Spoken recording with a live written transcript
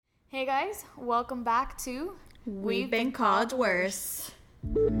Hey guys, welcome back to We've Been Called Worse.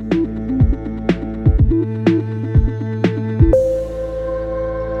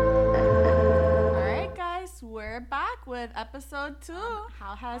 Alright guys, we're back with episode 2.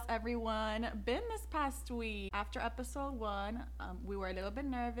 How has everyone been this past week? After episode 1, we were a little bit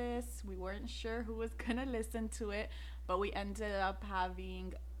nervous. We weren't sure who was gonna listen to it, but we ended up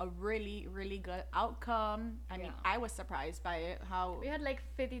having a really, really good outcome. I mean, I was surprised by it. How We had like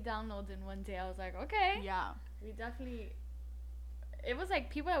 50 downloads in one day. I was like, okay. yeah. We definitely. It was like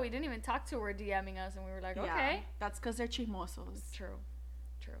people that we didn't even talk to were DMing us, and we were like, Yeah. okay. That's because they're chismosos. True.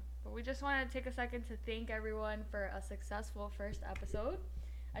 But we just wanted to take a second to thank everyone for a successful first episode.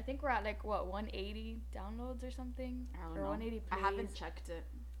 I think we're at like, 180 downloads or something? I don't or know. 180 I plays. haven't checked it.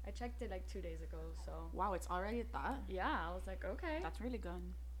 I checked it like 2 days ago, so. Wow, it's already at that? Yeah, I was like, okay. That's really good.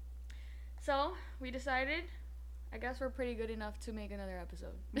 So, we decided, I guess we're pretty good enough to make another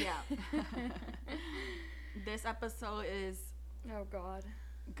episode. Yeah. This episode is Oh, God.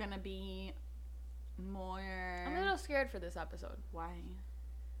 gonna be more. I'm a little scared for this episode. Why?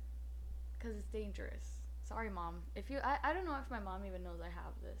 Because it's dangerous. Sorry, Mom. If you, I don't know if my mom even knows I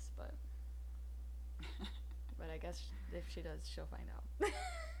have this, but I guess if she does, she'll find out.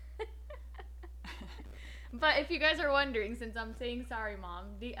 But if you guys are wondering, since I'm saying sorry, Mom,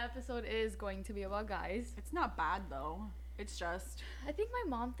 the episode is going to be about guys. It's not bad though. It's just I think my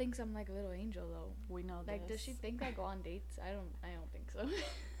mom thinks I'm like a little angel, though. we know Like, this. does she think I go on dates? I don't think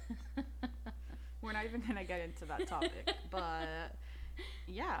so. We're not even gonna get into that topic, but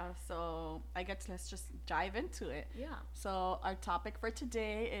yeah. So I guess let's just dive into it. Yeah. So our topic for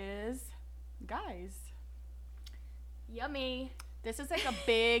today is guys. Yummy. This is like a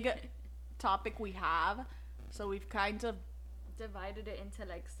big topic we have. So we've kind of Divided it into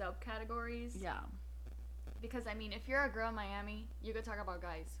like subcategories. yeah. Because I mean, if you're a girl in Miami, you could talk about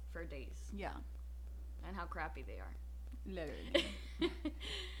guys for days Yeah. and how crappy they are. Literally.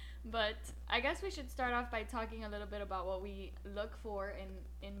 But I guess we should start off by talking a little bit about what we look for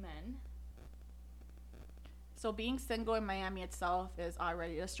in men. So being single in Miami itself is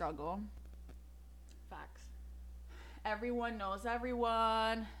already a struggle. Facts. Everyone knows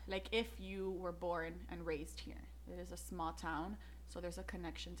everyone. Like if you were born and raised here, it is a small town, so there's a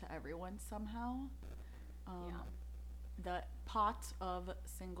connection to everyone somehow. Yeah. The pot of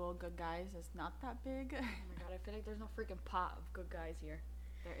single good guys is not that big. Oh my god, I feel like there's no freaking pot of good guys here.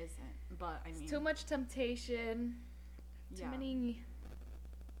 There isn't, but I mean, Too much temptation. Too yeah. many.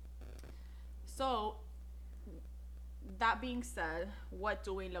 So that being said, what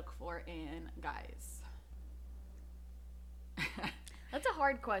do we look for in guys? That's a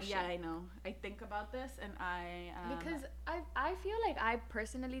hard question. Yeah, I know. I think about this and I Because I feel like I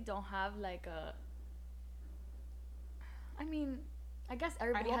personally don't have like a. I mean, I guess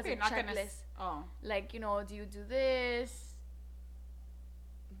everybody has a checklist. Oh. Like, you know, do you do this?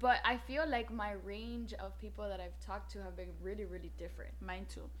 But I feel like my range of people that I've talked to have been really, really different. Mine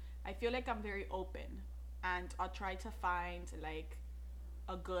too. I feel like I'm very open and I'll try to find like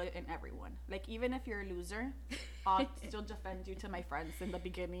a good in everyone. Like even if you're a loser, I'll still defend you to my friends in the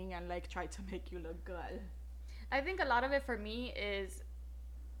beginning and like try to make you look good. I think a lot of it for me is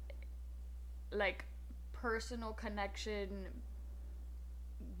like personal connection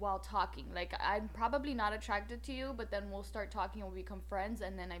while talking. Like I'm probably not attracted to you, but then we'll start talking and we'll become friends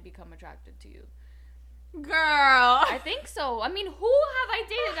and then I become attracted to you. Girl. I think so. I mean, who have I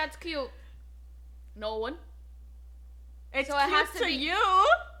dated that's cute? No one. It's So cute it has to to be- you.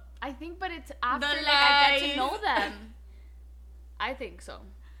 I think, but it's after The like I get lies. to know them. I think so.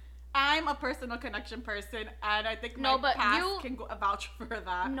 I'm a personal connection person and I think No, my but past you- can go vouch for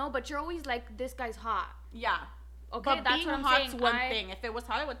that. No, but you're always like, this guy's hot. Yeah. Okay, But that's being what I'm hot's saying. one thing. If it was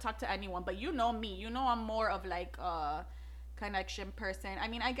hot, I would talk to anyone. But you know me. You know I'm more of like a connection person. I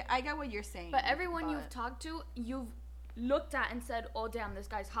mean, I get what you're saying. But everyone but- you've talked to, you've looked at and said, oh, damn, this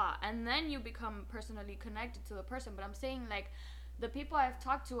guy's hot. And then you become personally connected to the person. But I'm saying, like, the people I've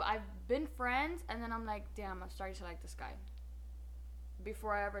talked to, I've been friends. And then I'm like, damn, I'm starting to like this guy.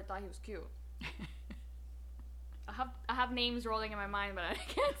 Before I ever thought he was cute. I have names rolling in my mind, but I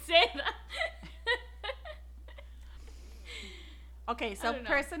can't say that. Okay, I so don't know.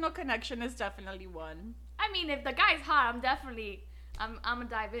 personal connection is definitely one. I mean, if the guy's hot, I'm gonna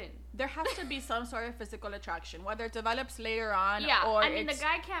dive in. There has to be some sort of physical attraction, whether it develops later on Yeah, or I mean, the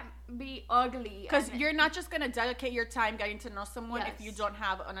guy can't be ugly. because and- you're not just gonna dedicate your time getting to know someone if Yes. you don't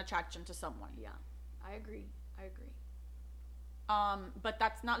have an attraction to someone. Yeah, I agree. But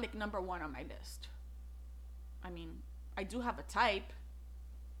that's not like number one on my list. I mean, I do have a type,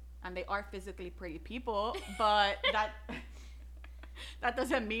 and they are physically pretty people, but that That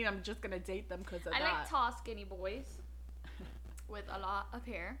doesn't mean I'm just gonna date them because of I that. like tall, skinny boys with a lot of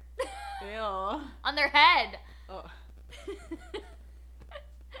hair Ew. on their head. Oh.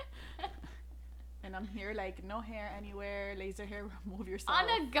 And I'm here like no hair anywhere, laser hair, remove yourself. On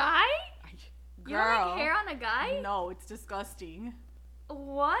a guy? Girl. You don't like hair on a guy? No, it's disgusting.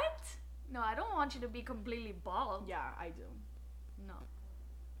 What? No, I don't want you to be completely bald. Yeah, I do. No.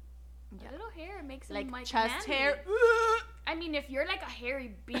 Yeah. A little hair makes him Like like chest manly. hair. I mean, if you're like a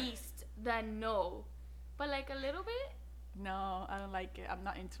hairy beast, then no. But like a little bit, No, I don't like it. I'm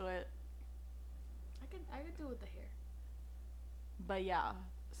not into it. I could do with the hair. But yeah.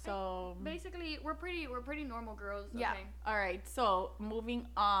 So Basically, we're pretty normal girls. yeah. Okay? All right. So moving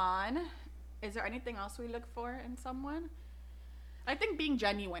on. Is there anything else we look for in someone? I think being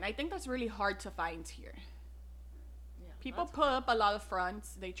genuine. I think that's really hard to find here. Yeah. People put up a lot of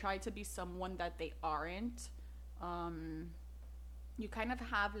fronts. They try to be someone that they aren't. You kind of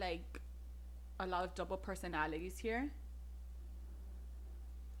have like a lot of double personalities here.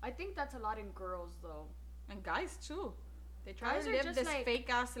 I think that's a lot in girls though. And guys too. They try Guys to are live just this like- fake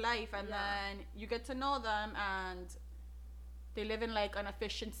ass life, and Yeah. then you get to know them, and they live in like an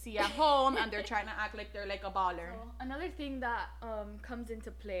efficiency at home, and they're trying to act like they're like a baller. So, another thing that comes into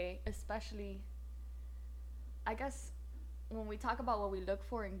play, especially, I guess, when we talk about what we look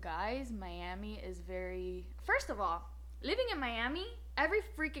for in guys, Miami is very. First of all, living in Miami, every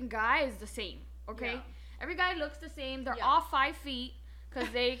freaking guy is the same. Okay, Yeah. every guy looks the same. They're Yeah. all 5 feet because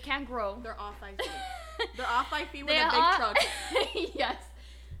they can't grow. They're all 5 feet. They're all 5 feet with They a big all- truck. Yes,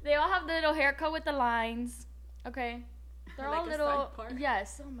 they all have the little haircut with the lines. Okay, they're Like all a little. side part.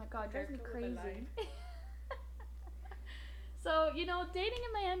 Yes. Oh my god, drives me Haircut with a crazy. line. So dating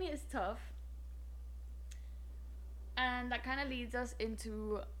in Miami is tough, and that kind of leads us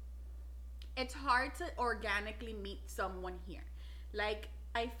into It's hard to organically meet someone here. Like,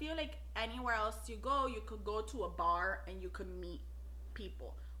 I feel like anywhere else you go, you could go to a bar and you could meet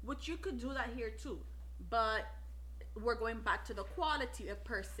people, which you could do that here too. But we're going back to the quality of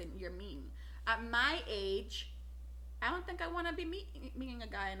person you're meeting. At my age, I don't think I want to be meeting a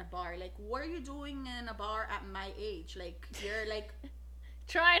guy in a bar. Like, what are you doing in a bar at my age? Like, you're like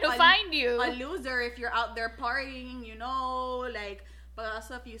trying to a- find you. a loser if you're out there partying, you know, like, but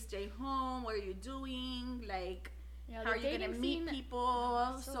also if you stay home, what are you doing? Like, Yeah, how the are you gonna dating meet scene-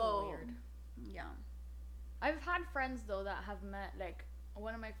 people? so weird. Yeah. I've had friends though that have met, like,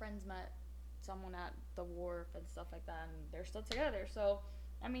 one of my friends met someone at the wharf and stuff like that, and they're still together. So,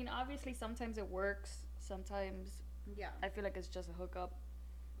 I mean, obviously, sometimes it works. Sometimes Yeah. I feel like it's just a hookup.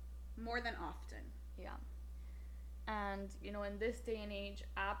 More than often. Yeah. And, in this day and age,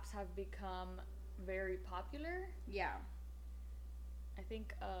 apps have become very popular. Yeah. I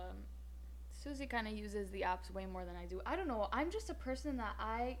think Susie kind of uses the apps way more than I do. I don't know. I'm just a person that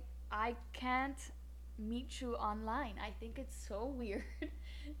I can't meet you online. I think it's so weird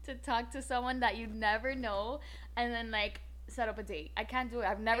to talk to someone that you never know and then like set up a date. I can't do it.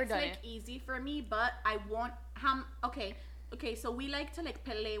 I've never It's done like it. easy for me, but I won't. Okay, so we like to like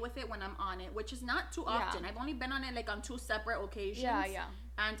play with it when I'm on it, which is not too Yeah. often. I've only been on it like on 2 separate occasions. Yeah.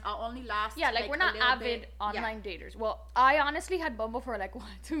 And I'll only last. Yeah, like we're a not little avid bit. online daters. Well, I honestly had Bumble for like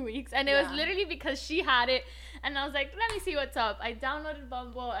 2 weeks, and it was Yeah. literally because she had it, and I was like, let me see what's up. I downloaded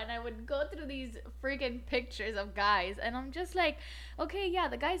Bumble, and I would go through these freaking pictures of guys, and I'm just like, okay, yeah,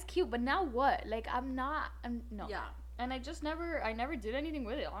 the guy's cute, but now what? Like, I'm no. Yeah. And I never did anything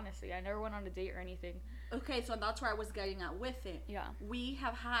with it. Honestly, I never went on a date or anything. Okay, so that's where I was getting at with it. Yeah. We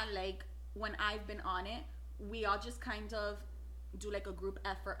have had like when I've been on it, we all just kind of do like a group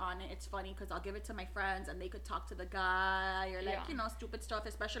effort on it. It's funny because I'll give it to my friends and they could talk to the guy or like Yeah. stupid stuff,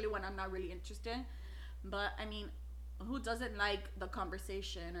 especially when I'm not really interested. But I mean, who doesn't like the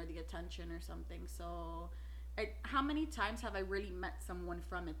conversation or the attention or something? So, how many times have I really met someone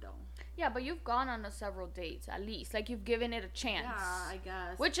from it though? Yeah, but you've gone on several dates at least. Like you've given it a chance. Yeah, I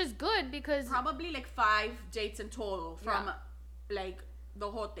guess. Which is good because Probably like 5 dates in total from like the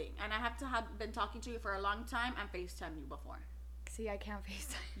whole thing, and I have to have been talking to you for a long time and FaceTime you before. see, I can't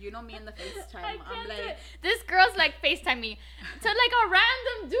FaceTime. You know me in the FaceTime. I I'm can't do like, it. This girl's like FaceTime me to like a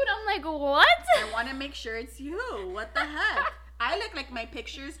random dude. I'm like, what? I want to make sure it's you. What the heck? I look like my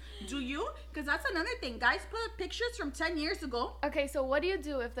pictures. Do you? Because that's another thing. Guys put up pictures from 10 years ago. Okay, so what do you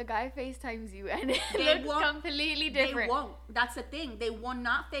do if the guy FaceTimes you and it They looks won't- completely different? They won't. That's the thing. They will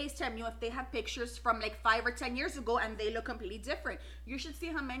not FaceTime you if they have pictures from like 5 or 10 years ago and they look completely different. You should see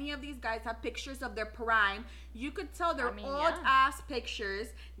how many of these guys have pictures of their prime. You could tell they're I mean, old ass pictures.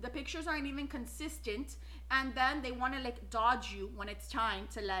 The pictures aren't even consistent. And then they want to like dodge you when it's time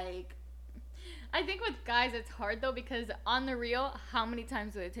to like I think with guys it's hard though because on the real, how many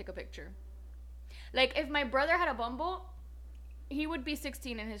times do they take a picture? Like if my brother had a Bumble, he would be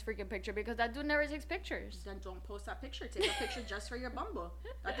 16 in his freaking picture because that dude never takes pictures. Then don't post that picture. Take a picture just for your Bumble.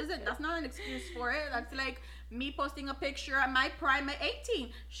 That's not an excuse for it. That's like me posting a picture at my prime at 18.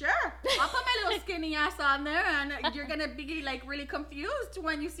 Sure, I'll put my little skinny ass on there, and you're gonna be like really confused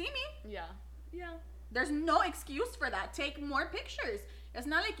when you see me. Yeah. Yeah. There's no excuse for that. Take more pictures. It's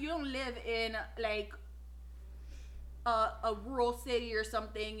not like you don't live in like a rural city or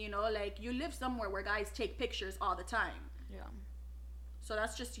something, you know, like you live somewhere where guys take pictures all the time. Yeah. So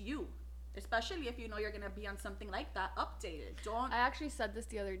that's just you. Especially if you know you're gonna be on something like that, updated. Don't. I actually said this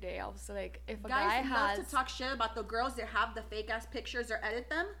the other day. I was like, if a guys guy love has to talk shit about the girls that have the fake ass pictures or edit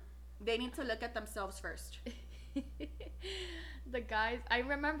them. They need to look at themselves first. the guys, I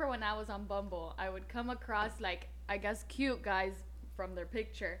remember when I was on Bumble, I would come across like I guess cute guys from their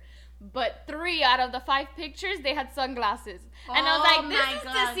picture, but 3 out of the 5 pictures they had sunglasses, and I was like, this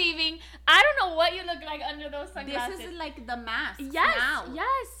is deceiving. I don't know what you look like under those sunglasses. This is like the mask. Yes, now.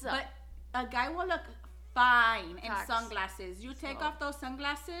 yes. But a guy will look fine in Facts. sunglasses. You take off those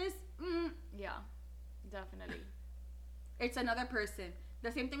sunglasses, Yeah, definitely. it's another person.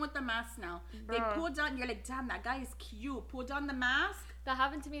 The same thing with the mask now. They Bruh. pull down, you're like, damn, that guy is cute. Pull down the mask. That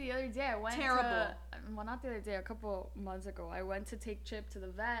happened to me the other day. I went Terrible. well, not the other day, a couple months ago. I went to take Chip to the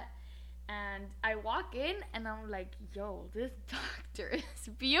vet, and I walk in, and I'm like, yo, this doctor is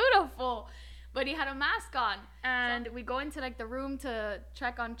beautiful. But he had a mask on, and we go into like the room to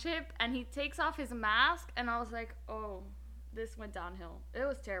check on Chip, and he takes off his mask, and I was like, oh, this went downhill. It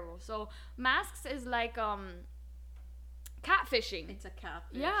was terrible. So masks is like catfishing. It's a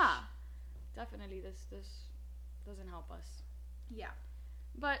catfish. Yeah, definitely. This doesn't help us. Yeah.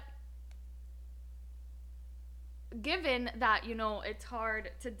 But given that, you know, it's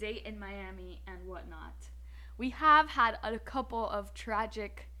hard to date in Miami and whatnot, we have had a couple of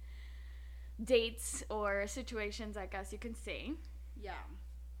tragic dates or situations, I guess you can say. Yeah.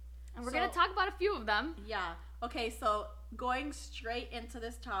 And we're going to talk about a few of them. Yeah. Okay, so going straight into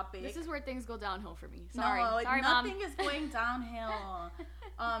this topic. This is where things go downhill for me. Sorry. No, Sorry, nothing Mom. is going downhill.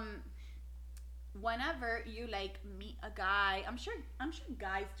 Whenever you like meet a guy, I'm sure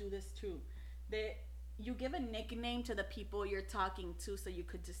guys do this too. You give a nickname to the people you're talking to so you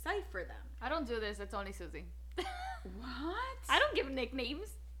could decipher them. I don't do this. It's only Susie. What? I don't give nicknames.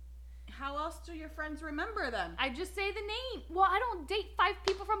 How else do your friends remember them? I just say the name. Well, I don't date 5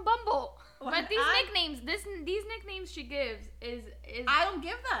 people from Bumble. But these nicknames, these nicknames she gives is I don't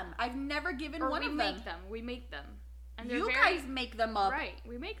give them. I've never given one of them. We make them. And You guys make them up. Right,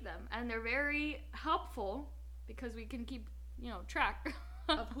 we make them. And they're very helpful because we can keep, you know, track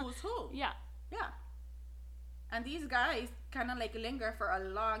Of who's who. Yeah. Yeah. And these guys kind of like linger for a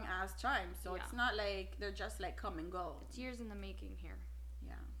long ass time. So Yeah. it's not like they're just like come and go. It's years in the making here.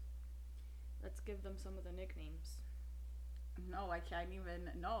 Yeah. Let's give them some of the nicknames. No, I can't even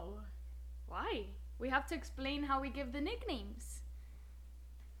know. Why? We have to explain how we give the nicknames.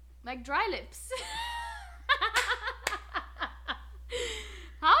 Like Dry Lips.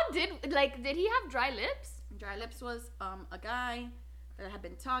 Did he have dry lips? Dry Lips was a guy that I had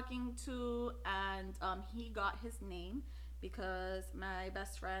been talking to, and he got his name because my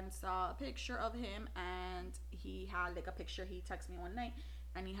best friend saw a picture of him, and he had like a picture. He texted me one night,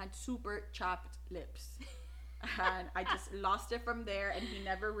 and he had super chapped lips. And I just lost it from there, and he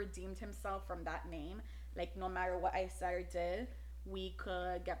never redeemed himself from that name. Like, no matter what I said or did, we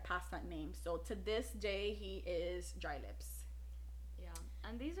could get past that name. So to this day, he is Dry Lips. Yeah.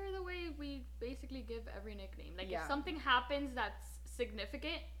 And these are the way we basically give every nickname. Like, Yeah. if something happens that's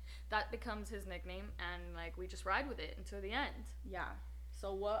significant, that becomes his nickname, and like we just ride with it until the end. Yeah.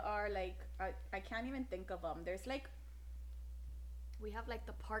 So what are like, I can't even think of them. There's like, We have like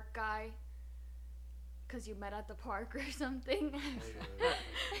the park guy, because you met at the park or something.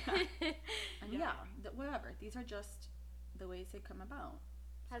 and yeah, whatever. These are just the ways they come about.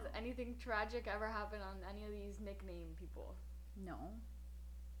 Has anything tragic ever happened on any of these nickname people? No.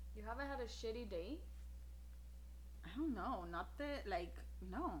 You haven't had a shitty date? I don't know. Not that, like,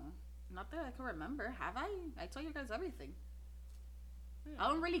 no. Not that I can remember. Have I? I tell you guys everything. I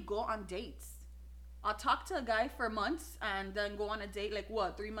don't really go on dates. I'll talk to a guy for months and then go on a date, like,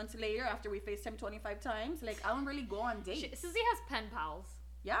 what, 3 months later after we FaceTime 25 times? Like, I don't really go on dates. Susie has pen pals.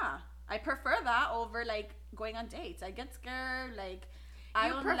 Yeah. I prefer that over, like, going on dates. I get scared, like, I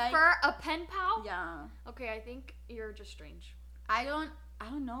You don't prefer a pen pal? Yeah. Okay, I think you're just strange. I don't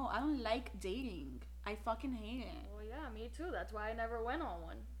know. I don't like dating. I fucking hate it. Well, yeah, me too. That's why I never went on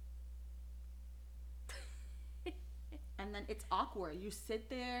one. And then it's awkward. You sit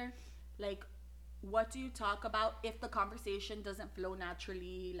there, like, what do you talk about if the conversation doesn't flow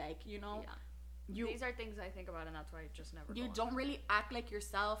naturally? Like, you know, these are things I think about, and that's why I just never. You don't really act like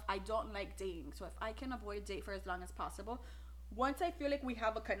yourself. I don't like dating, so if I can avoid date for as long as possible, once I feel like we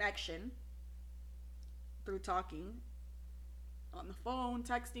have a connection through talking on the phone,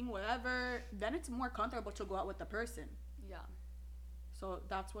 texting, whatever, then it's more comfortable to go out with the person. Yeah. So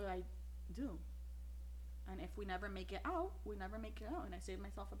that's what I do. And if we never make it out, we never make it out, and I save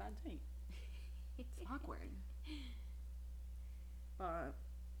myself a bad date. It's awkward. But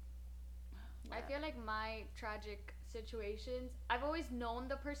I feel like my tragic situations, I've always known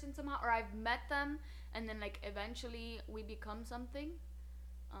the person somehow, or I've met them, and then like eventually we become something.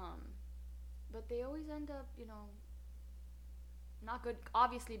 But they always end up, you know, not good.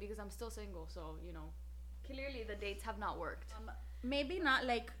 Obviously, because I'm still single, so you know, clearly the dates have not worked. Maybe not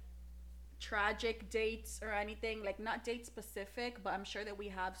like tragic dates or anything, like not date specific, but I'm sure that we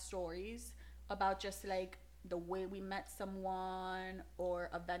have stories about just like the way we met someone or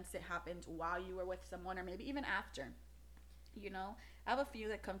events that happened while you were with someone or maybe even after. You know, I have a few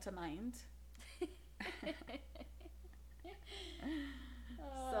that come to mind.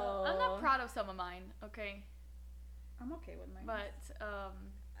 So I'm not proud of some of mine, okay? I'm okay with mine. But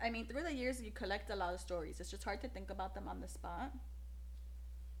I mean, through the years you collect a lot of stories. It's just hard to think about them on the spot.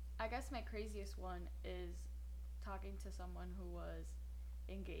 I guess my craziest one is talking to someone who was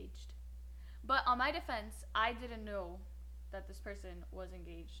engaged. But on my defense, I didn't know that this person was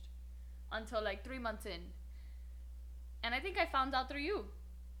engaged until like 3 months in. And I think I found out through you.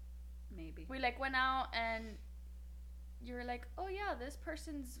 Maybe. We like went out and you were like, oh yeah, this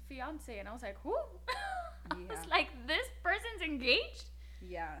person's fiance. And I was like, who? I was like, this person's engaged?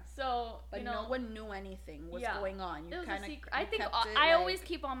 Yeah. So, but you know, no one knew anything was going on. You kind of. I think I always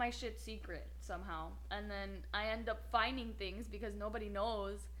keep all my shit secret somehow, and then I end up finding things because nobody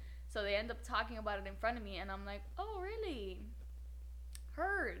knows. So they end up talking about it in front of me, and I'm like, oh really?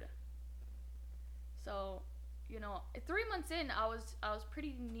 Heard. So, you know, 3 months in, I was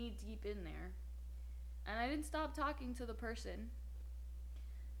pretty knee deep in there, and I didn't stop talking to the person.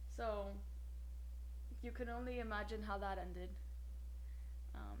 So, you can only imagine how that ended.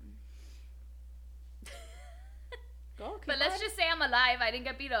 But let's just say I'm alive. I didn't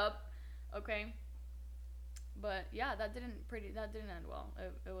get beat up, okay? But yeah, that didn't end well.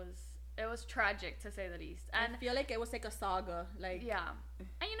 It was tragic to say the least. And I feel like it was like a saga. Like yeah,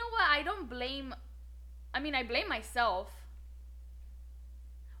 and you know what? I blame myself.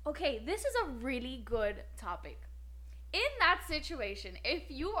 Okay, this is a really good topic. In that situation, if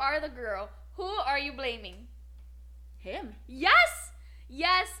you are the girl, who are you blaming? Him.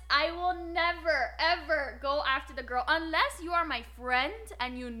 Yes, I will never, ever go after the girl. Unless you are my friend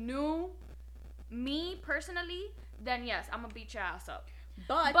and you knew me personally, then yes, I'm going to beat your ass up.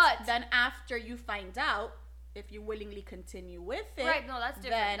 But then after you find out, if you willingly continue with it. Right, no, that's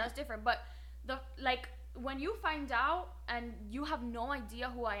different. That's different. But when you find out and you have no idea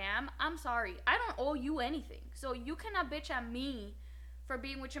who I am, I'm sorry. I don't owe you anything. So you cannot bitch at me for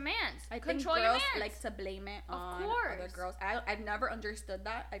being with your mans. I think girls like to blame it on other girls. I've never understood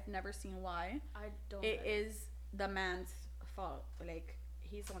that. I've never seen why. I don't. It is the man's fault. Like,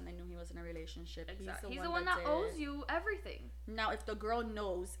 he's the one that knew he was in a relationship. Exactly. He's the one that owes you everything. Now, if the girl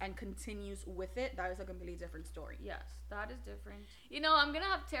knows and continues with it, that is a completely different story. Yes, that is different. You know, I'm gonna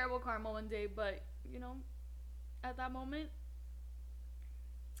have terrible karma one day, but you know, at that moment,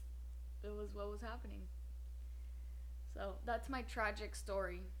 it was what was happening. So that's my tragic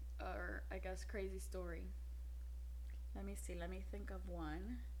story, or I guess crazy story. Let me see. Let me think of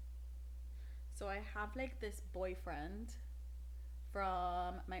one. So I have like this boyfriend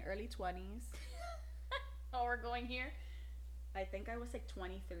from my early 20s. Oh, we're going here? I think I was like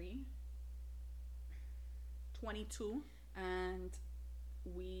 23, 22, and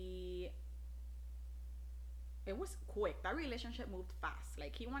it was quick. That relationship moved fast.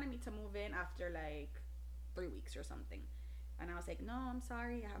 Like, he wanted me to move in after like 3 weeks or something, and I was like, no, I'm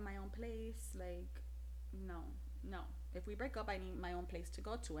sorry, I have my own place. Like, no, if we break up, I need my own place to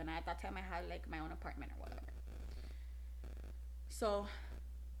go to, and at that time I had like my own apartment or whatever. So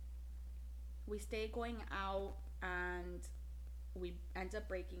we stayed going out and we end up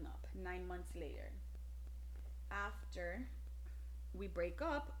breaking up 9 months later. After we break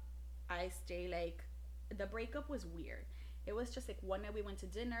up, I stay like, the breakup was weird. It was just like one night we went to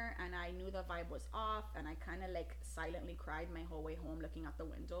dinner and I knew the vibe was off, and I kind of like silently cried my whole way home looking out the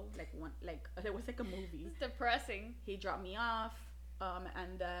window. Like it was like a movie. It's depressing. He dropped me off,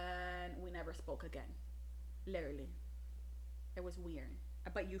 and then we never spoke again. Literally. It was weird.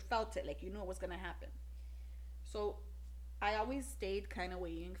 But you felt it, like you knew it was gonna happen. So I always stayed kind of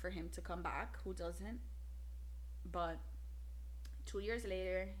waiting for him to come back. Who doesn't? But 2 years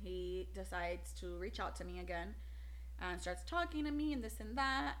later, he decides to reach out to me again and starts talking to me and this and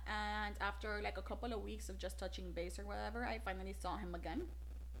that. And after like a couple of weeks of just touching base or whatever, I finally saw him again.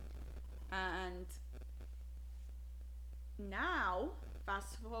 And now,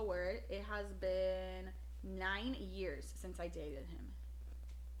 fast forward, it has been 9 years since I dated him.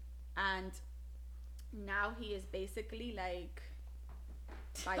 And now he is basically like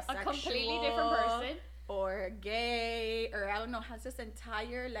bisexual, a completely different person, or gay, or I don't know, has this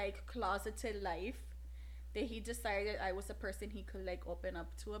entire like closeted life that he decided I was a person he could like open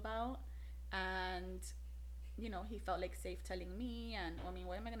up to about. And you know, he felt like safe telling me. And I mean,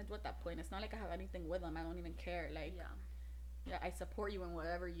 what am I gonna do at that point? It's not like I have anything with him. I don't even care. Like, yeah, I support you in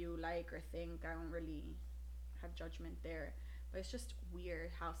whatever you like or think. I don't really have judgment there. But it's just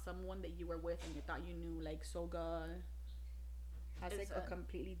weird how someone that you were with and you thought you knew like so good has like a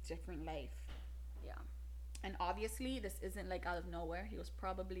completely different life. Yeah. And obviously this isn't like out of nowhere. He was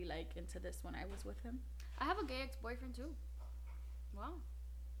probably like into this when I was with him. I have a gay ex-boyfriend too. Wow.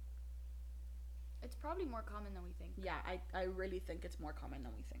 It's probably more common than we think. Yeah, I really think it's more common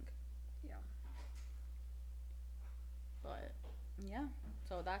than we think. Yeah. But yeah,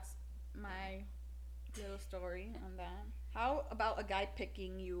 so that's my little story on that. How about a guy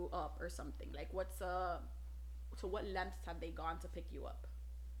picking you up or something? Like, to what lengths have they gone to pick you up?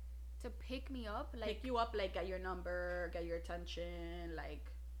 To pick me up? Like, pick you up, like, get your number, get your attention, like,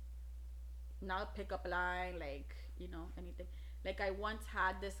 not a pickup line, like, you know, anything. Like, I once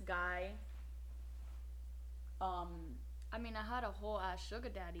had this guy, I mean, I had a whole ass sugar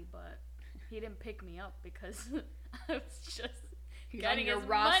daddy, but he didn't pick me up because I was just getting your his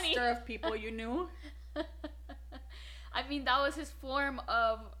roster money. of people you knew. I mean, that was his form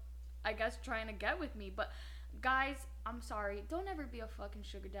of, I guess, trying to get with me. But guys, I'm sorry, don't ever be a fucking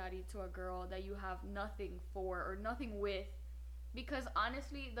sugar daddy to a girl that you have nothing for or nothing with, because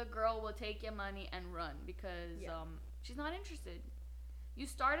honestly, the girl will take your money and run because she's not interested. You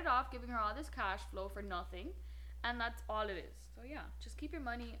started off giving her all this cash flow for nothing, and that's all it is. So yeah, just keep your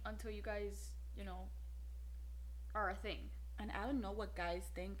money until you guys, you know, are a thing. And I don't know what guys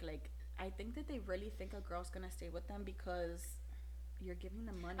think. Like, I think that they really think a girl's gonna stay with them because you're giving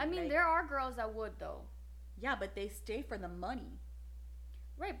them money. I mean, like, there are girls that would though. Yeah, but they stay for the money.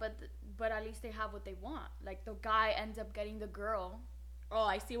 Right, but at least they have what they want. Like, the guy ends up getting the girl. Oh,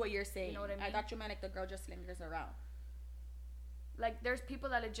 I see what you're saying. You know what I mean? I thought you meant like the girl just lingers around. Like, there's people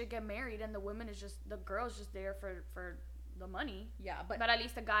that legit get married and the girl's just there for the money. Yeah, but at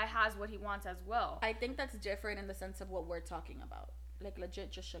least the guy has what he wants as well. I think that's different in the sense of what we're talking about. Like,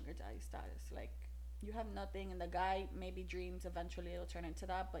 legit just sugar daddy status. Like, you have nothing and the guy maybe dreams eventually it'll turn into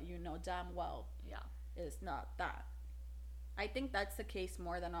that, but you know damn well it's not that. I think that's the case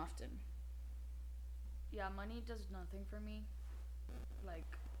more than often. Yeah, money does nothing for me.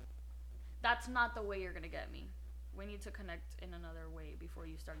 Like, that's not the way you're gonna get me. We need to connect in another way before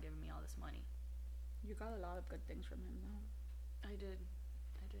you start giving me all this money. You got a lot of good things from him though. I did.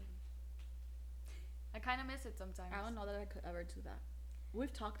 I kind of miss it sometimes. I don't know that I could ever do that.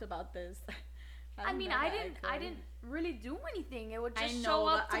 We've talked about this. I mean, I didn't really do anything. It would just show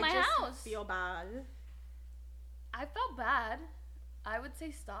up to my house. I feel bad. I felt bad. I would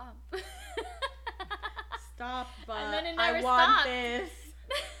say stop. Stop, but and then it never I want stopped. this.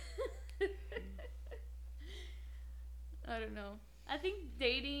 I don't know. I think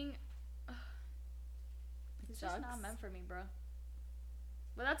dating it's sucks. just not meant for me, bro.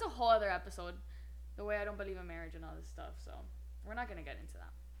 But that's a whole other episode. The way I don't believe in marriage and all this stuff. So we're not gonna get into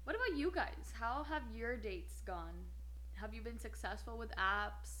that. What about you guys? How have your dates gone? Have you been successful with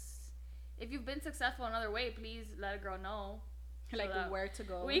apps? If you've been successful another way, please let a girl know. Like, where to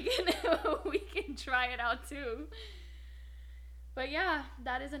go. We can try it out too. But yeah,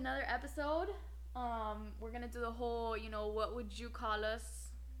 that is another episode. We're gonna do the whole, you know, what would you call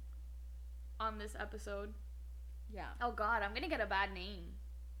us on this episode? Yeah. Oh God, I'm gonna get a bad name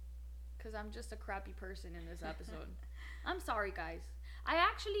because I'm just a crappy person in this episode. I'm sorry, guys. I'm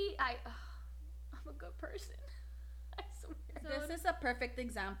a good person. I swear. This is a perfect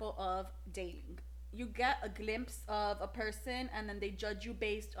example of dating. You get a glimpse of a person and then they judge you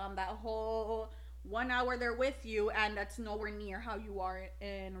based on that whole 1 hour they're with you, and that's nowhere near how you are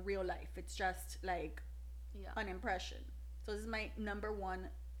in real life. It's just like an impression. So this is my number one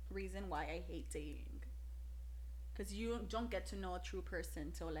reason why I hate dating. Because you don't get to know a true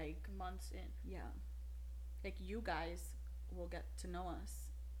person till like months in. Yeah. Like, you guys will get to know us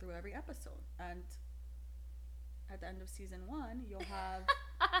through every episode. And at the end of season 1, you'll have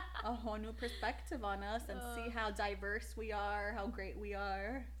a whole new perspective on us and see how diverse we are, how great we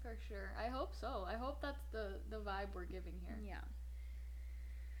are. For sure. I hope so. I hope that's the vibe we're giving here. Yeah.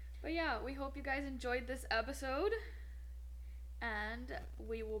 But yeah, we hope you guys enjoyed this episode. And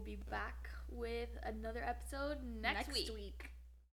we will be back with another episode next week.